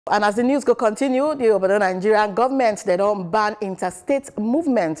And as the news go continue, the Nigerian government, they don't ban interstate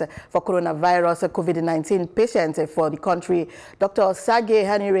movement for coronavirus COVID-19 patients for the country. Dr. Sage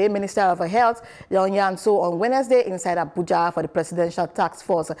Hanire, Minister of Health, yarn so on Wednesday inside Abuja for the Presidential Task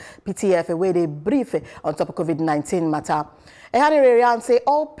Force PTF, where they brief on top of COVID-19 matter. Hanire say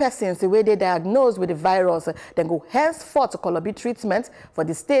all persons the way they diagnosed with the virus then go henceforth to Colobi treatment for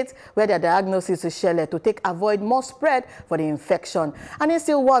the state where their diagnosis is shared to take avoid more spread for the infection. And he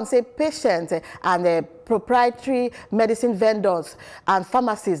still wants say patients and proprietary medicine vendors and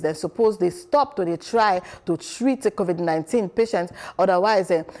pharmacies then suppose they stop to they try to treat COVID-19 patients, otherwise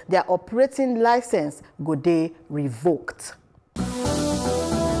their operating license go they revoked.